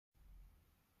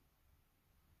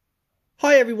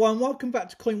Hi everyone, welcome back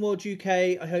to Coin World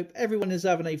UK. I hope everyone is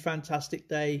having a fantastic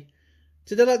day.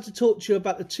 Today I'd like to talk to you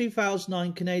about the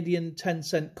 2009 Canadian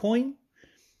 10-cent coin.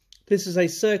 This is a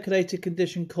circulated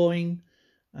condition coin,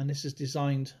 and this is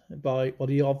designed by, or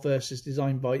the Obverse is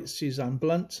designed by Susanna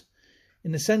Blunt.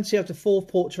 In the centre you have the fourth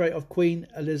portrait of Queen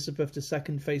Elizabeth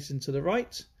II facing to the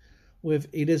right, with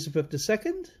Elizabeth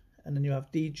II, and then you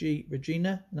have DG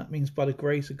Regina, and that means by the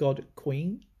grace of God,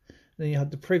 Queen. Then you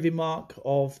have the privy mark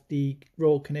of the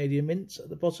Royal Canadian Mint at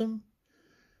the bottom.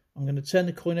 I'm going to turn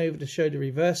the coin over to show the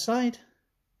reverse side.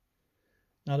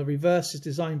 Now the reverse is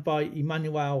designed by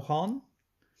Emanuel Hahn.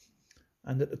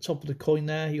 And at the top of the coin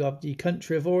there you have the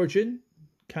country of origin,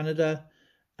 Canada.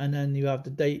 And then you have the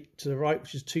date to the right,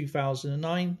 which is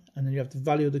 2009. And then you have the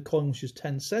value of the coin, which is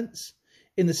 10 cents.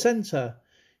 In the centre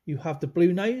you have the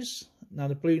Bluenose. Now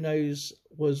the Bluenose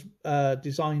was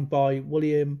designed by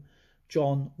William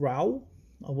James Roue.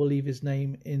 I will leave his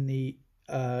name in the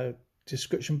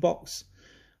description box.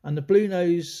 And the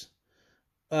Bluenose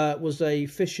was a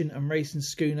fishing and racing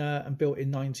schooner and built in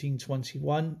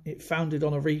 1921. It foundered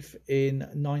on a reef in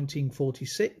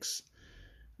 1946,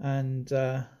 and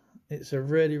it's a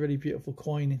really beautiful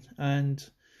coin. And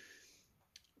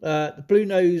the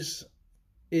Bluenose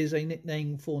is a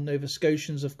nickname for Nova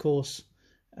Scotians, of course,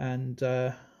 and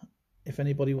if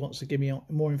anybody wants to give me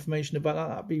more information about that,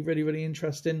 that'd be really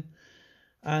interesting.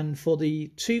 And for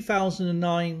the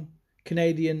 2009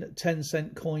 Canadian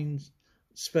 10-cent coins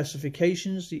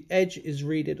specifications, the edge is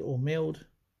reeded or milled.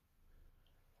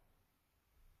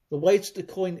 The weight of the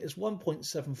coin is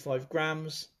 1.75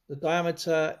 grams. The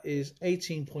diameter is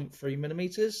 18.3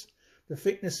 millimeters. The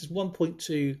thickness is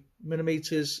 1.2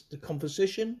 millimeters. The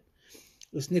composition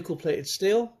is nickel-plated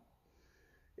steel.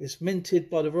 It's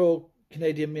minted by the Royal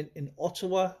Canadian Mint in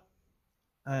Ottawa,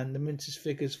 and the mintage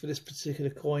figures for this particular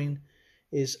coin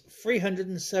is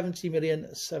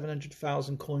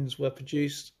 370,700,000 coins were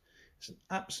produced. It's an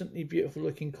absolutely beautiful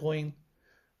looking coin,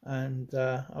 and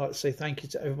I'd like to say thank you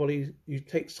to everybody who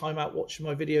takes time out watching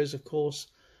my videos. Of course,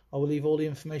 I will leave all the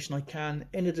information I can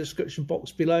in the description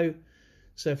box below.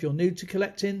 So if you're new to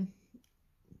collecting,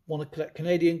 want to collect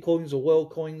Canadian coins or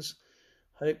world coins,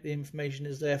 I hope the information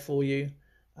is there for you.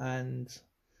 And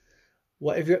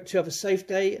whatever you're up to, have a safe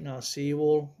day, and I'll see you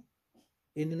all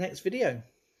in the next video.